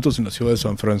 45 minutos en la ciudad de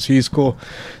San Francisco.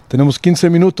 Tenemos 15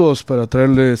 minutos para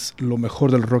traerles lo mejor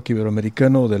del rock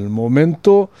iberoamericano del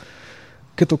momento.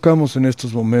 ¿Qué tocamos en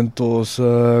estos momentos?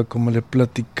 Como le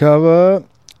platicaba,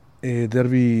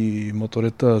 Derby,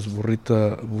 Motoretas,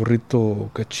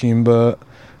 Burrito, Cachimba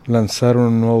lanzaron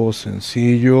un nuevo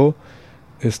sencillo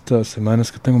estas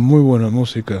semanas, que tengo muy buena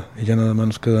música y ya nada más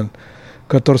nos quedan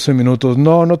 14 minutos.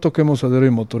 No toquemos a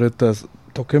Derby Motoretas,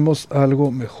 toquemos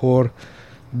algo mejor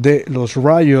de los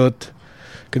Riot,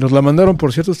 que nos la mandaron,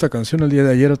 por cierto, esta canción el día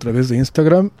de ayer a través de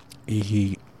Instagram,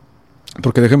 y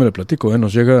porque déjeme le platico,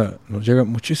 nos llega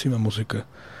muchísima música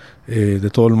de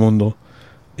todo el mundo,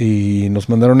 y nos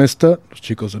mandaron esta, los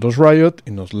chicos de los Riot,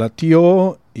 y nos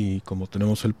latió, y como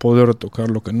tenemos el poder de tocar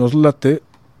lo que nos late,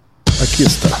 aquí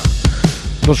está.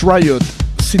 Los Riot,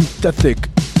 Synthetic,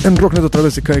 en Rocknet a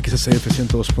través de KXSF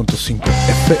 102.5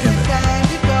 FM.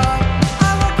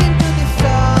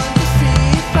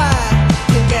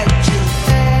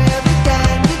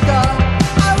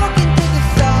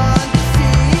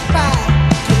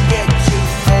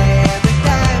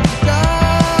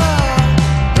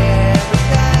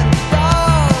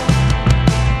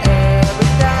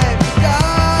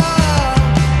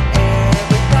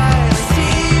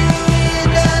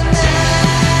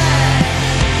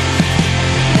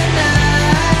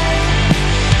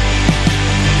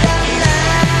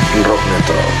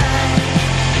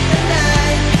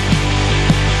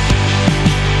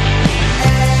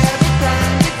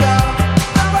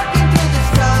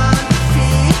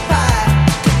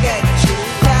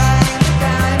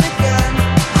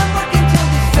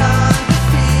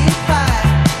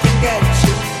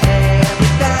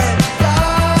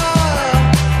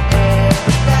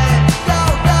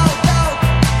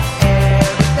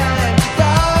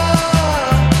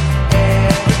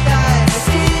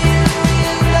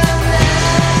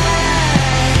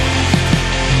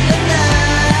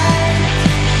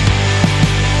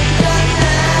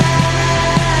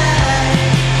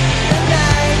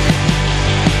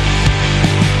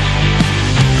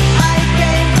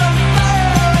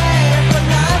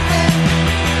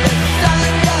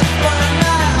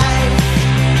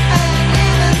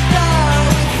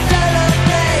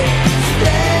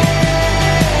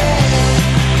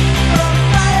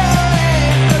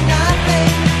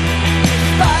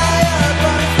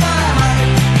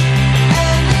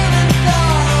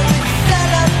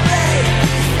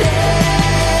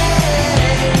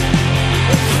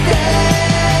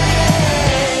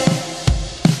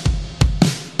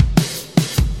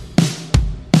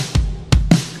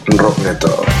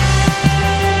 Rockneto.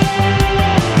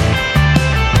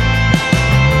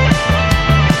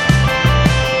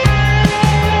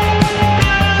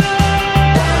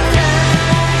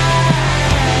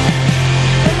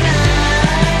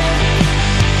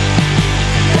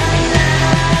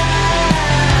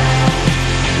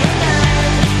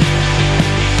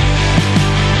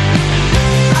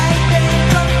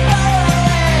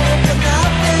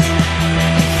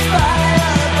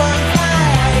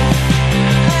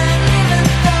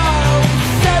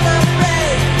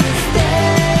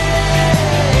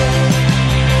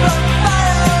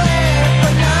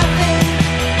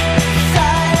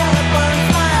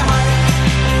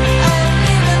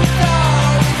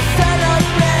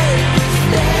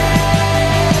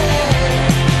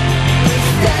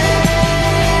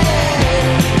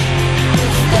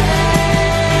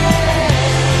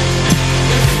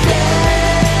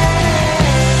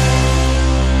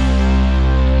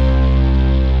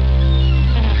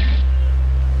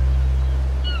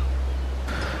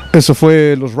 Eso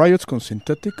fue los Riots con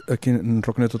Synthetic, aquí en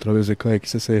Rocknet a través de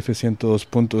KXSF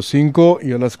 102.5,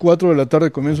 y a las 4 de la tarde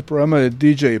comienza el programa de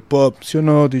DJ Pop. ¿Sí o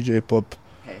no, DJ Pop?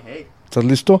 Hey. ¿Estás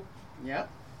listo? Yeah.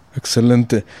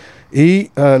 Excelente.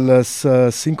 Y a las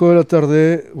 5 de la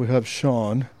tarde, we have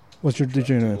Sean. What's your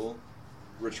DJ name?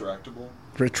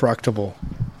 Retractable.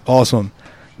 Awesome.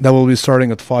 That will be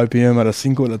starting at 5 p.m. A las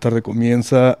 5 de la tarde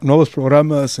comienza nuevos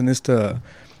programas en esta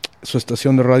su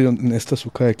estación de radio, en esta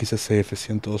su KXSF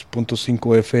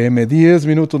 102.5 FM. 10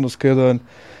 minutos nos quedan.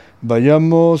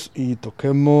 Vayamos y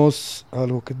toquemos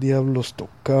algo. ¿Qué diablos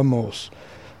tocamos?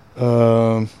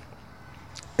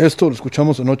 Esto lo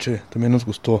escuchamos anoche, también nos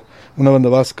gustó. Una banda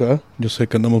vasca, yo sé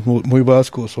que andamos muy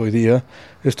vascos hoy día.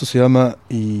 Esto se llama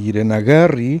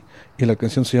Irenagarri y la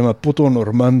canción se llama Puto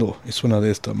Normando, y suena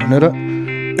de esta manera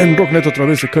en Rocknet a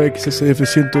través de KXSF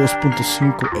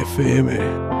 102.5 FM.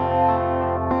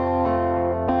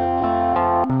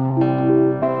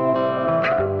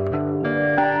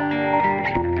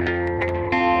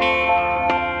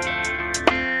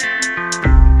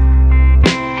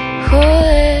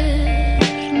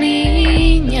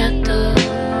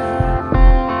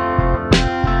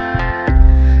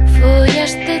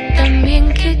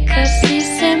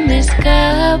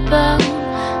 Te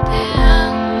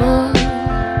amo.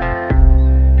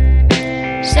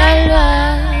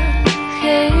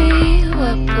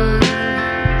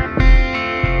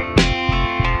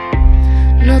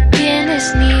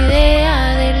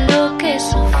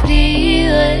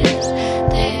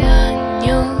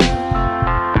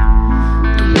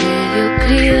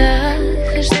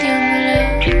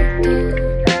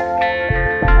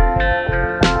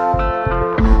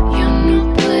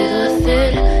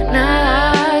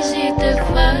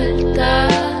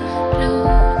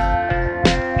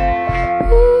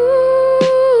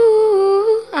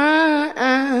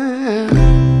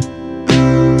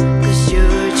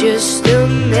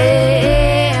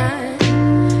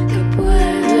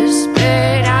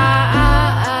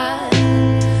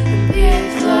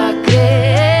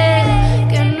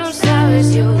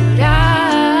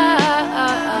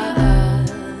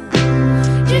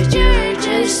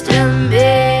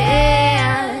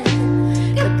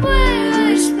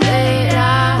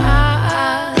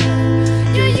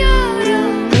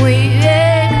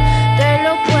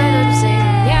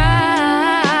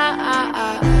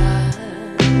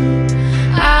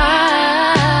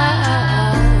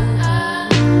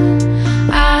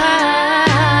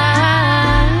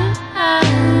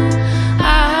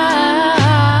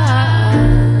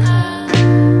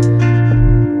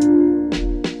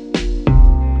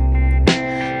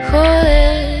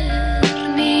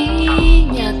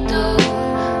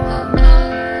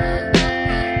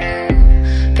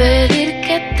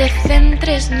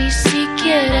 entres ni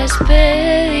siquiera es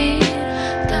pedir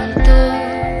tanto.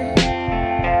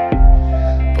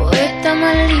 Poeta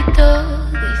maldito,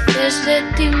 dices de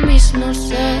ti mismo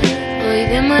ser hoy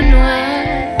de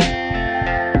manual.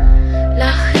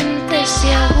 La gente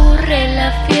se aburre,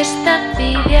 la fiesta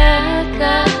pide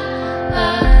acabar.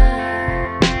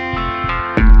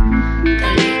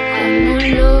 Tal y como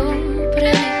lo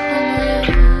predijo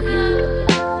Moroya.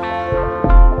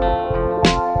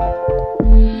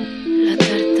 La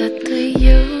tarta tú y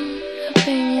yo, la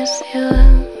peña se va.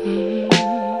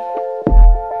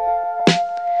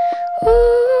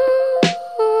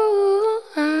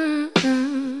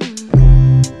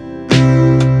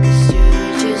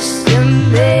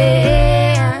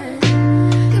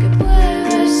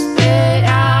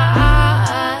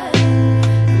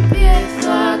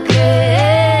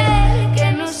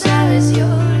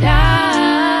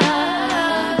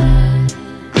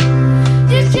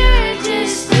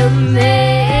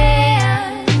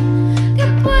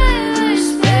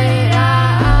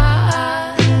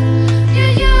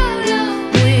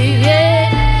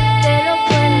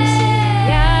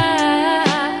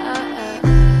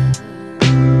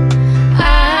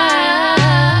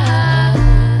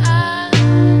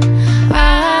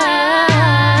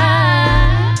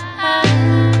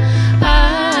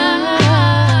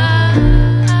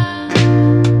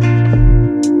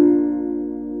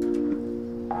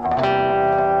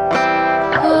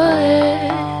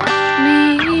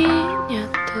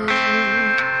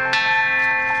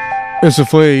 Eso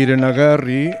fue Irene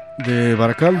Garri de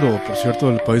Baracaldo, por cierto,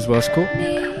 del País Vasco.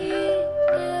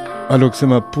 Algo que se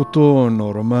llama Puto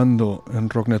Normando en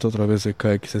Rocknet a través de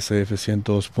KXSF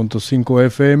 102.5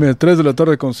 FM. 3 de la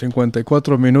tarde con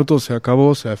 54 minutos. Se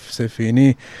acabó, se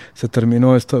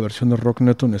terminó esta versión de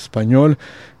Rocknet en español.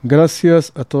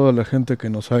 Gracias a toda la gente que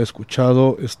nos ha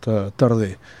escuchado esta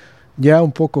tarde ya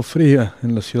un poco fría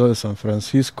en la ciudad de San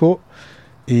Francisco.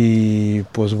 Y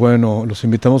pues bueno, los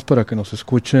invitamos para que nos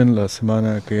escuchen la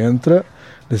semana que entra.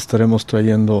 Les estaremos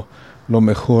trayendo lo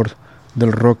mejor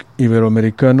del rock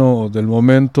iberoamericano del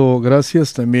momento.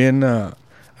 Gracias también a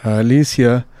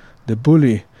Alicia de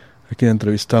Bully, a quien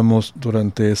entrevistamos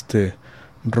durante este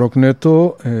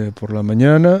Rockneto por la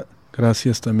mañana.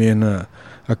 Gracias también a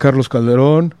Carlos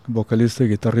Calderón, vocalista y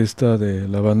guitarrista de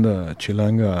la banda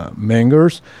chilanga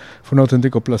Mangers. Fue un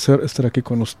auténtico placer estar aquí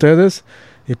con ustedes.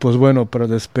 Y pues bueno, para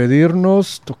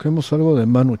despedirnos, toquemos algo de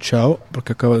Manu Chao,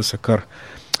 porque acaba de sacar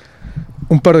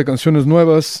un par de canciones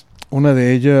nuevas. Una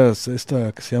de ellas,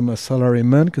 esta que se llama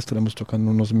Salaryman, que estaremos tocando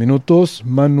en unos minutos.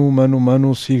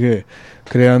 Manu sigue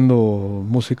creando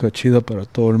música chida para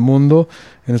todo el mundo.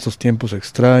 En estos tiempos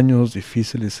extraños,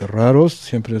 difíciles y raros,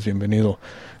 siempre es bienvenido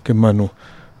que Manu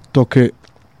toque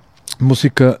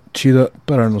música chida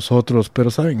para nosotros.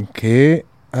 Pero ¿saben qué?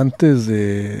 Antes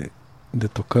de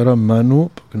tocar a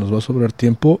Manu, porque nos va a sobrar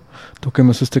tiempo,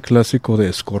 toquemos este clásico de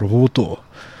Escorbuto.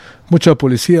 Mucha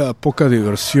policía, poca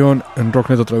diversión en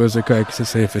Rocknet a través de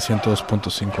KXSF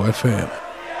 102.5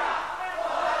 FM.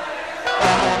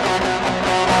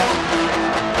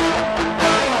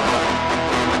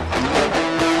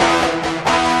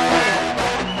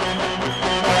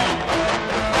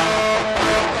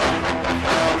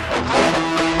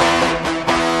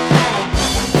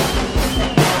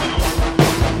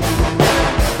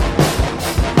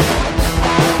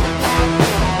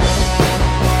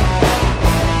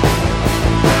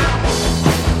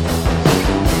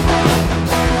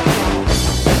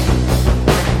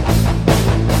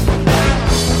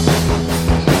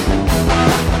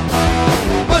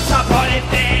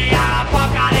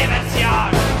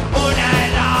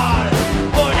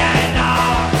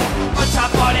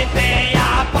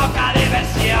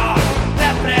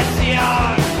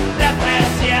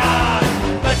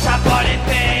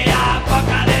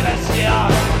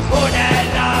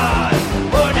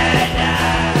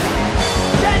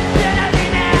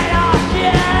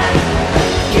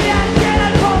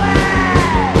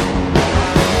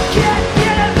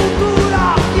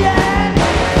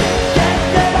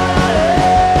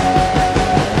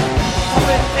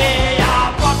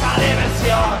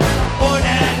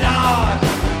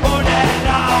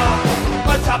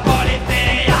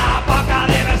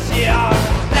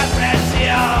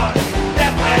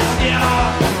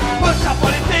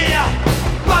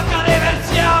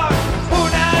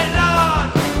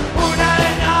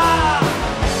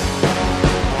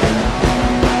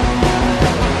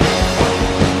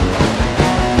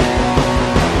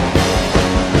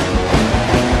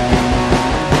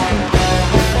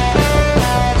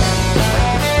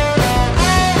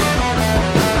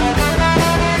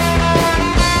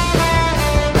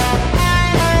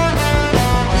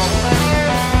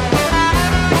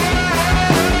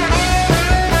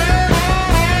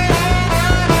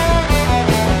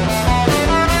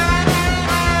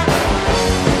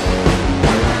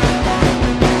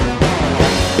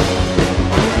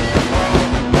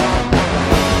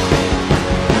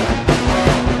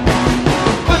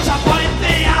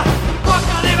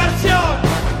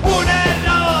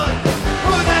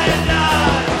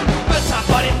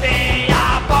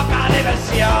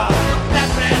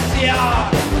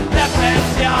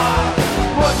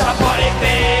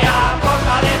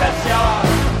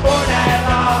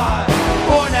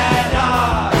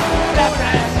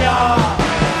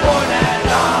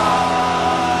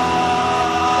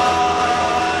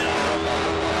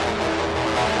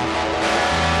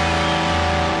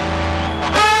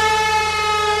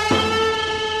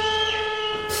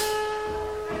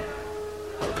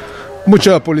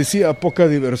 Mucha policía, poca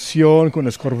diversión con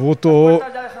escorbuto.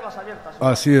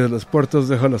 Así es, las puertas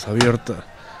déjalas abiertas.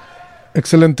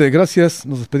 Excelente, gracias.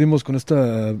 Nos despedimos con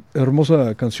esta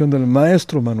hermosa canción del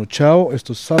maestro Manu Chao.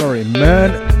 Esto es Salary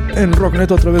Man en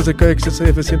Rockneto a través de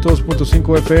KXSF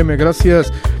 102.5 FM.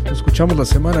 Gracias. Nos escuchamos la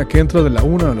semana que entra de la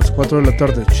 1 a las 4 de la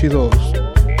tarde. Chidos.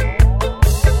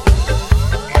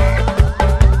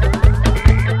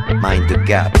 Mind the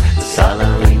gap.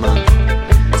 Salaryman,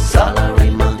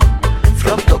 salaryman.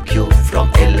 From Tokyo,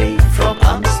 from LA, from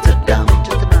Amsterdam.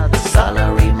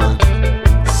 Salaryman,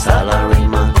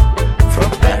 salaryman.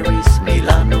 From Paris,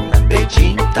 Milano,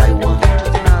 Beijing, Taiwan.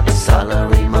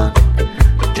 Salaryman,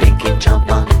 drinking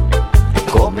champagne,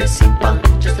 come sin pan.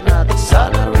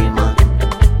 Salaryman,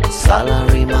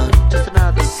 salaryman,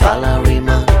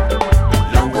 salaryman.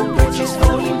 London Bridge is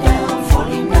falling down,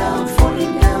 falling down,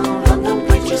 falling down. London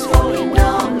Bridge is falling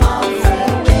down, my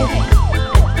friend.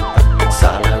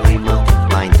 Salaryman,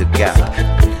 mind the gap.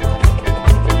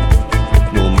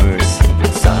 No mercy.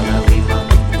 Salaryman,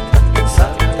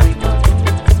 salaryman.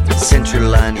 Central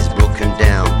line is broken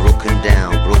down, broken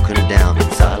down, broken down.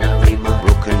 Salaryman,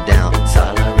 broken down.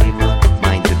 Salaryman,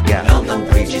 mind the gap. London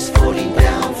Bridge is falling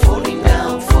down, falling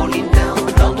down, falling down.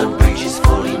 London Bridge is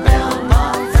falling down,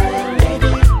 my friend.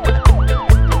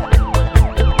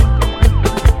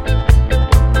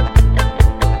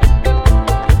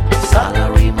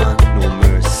 Salaryman, no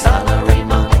mercy.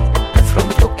 Salaryman, from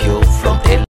Tokyo, from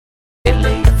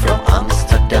LA, from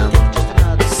Amsterdam.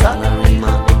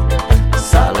 Salaryman,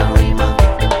 salaryman,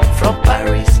 from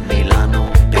Paris, Milano,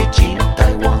 Beijing,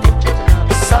 Taiwan.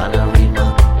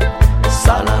 Salaryman,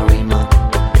 salaryman,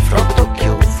 from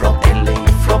Tokyo, from LA,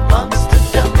 from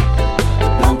Amsterdam.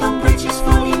 London Bridge is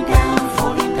falling down,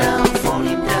 falling down,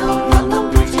 falling down. London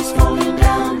Bridge is falling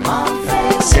down, my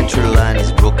friend. Central line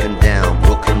is broken down,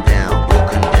 broken down,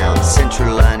 broken down.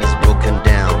 Central line is broken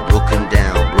down, broken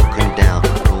down, broken down.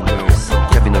 No mercy.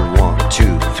 Terminal 1,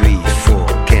 2, 3, 4.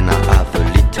 Can I have a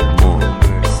little more?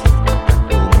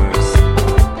 No mercy.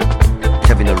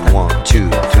 Terminal 1, 2,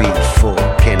 3, 4.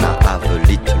 Can I have a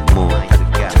little more?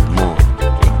 More,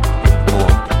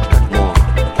 more, more.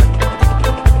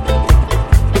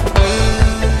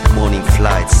 Morning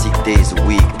flight, 6 days a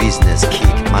week, business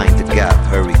kick. Mind the gap,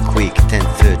 hurry quick.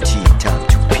 10:30, time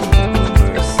to peak. No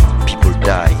mercy. People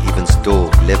die, even store,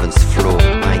 11th floor.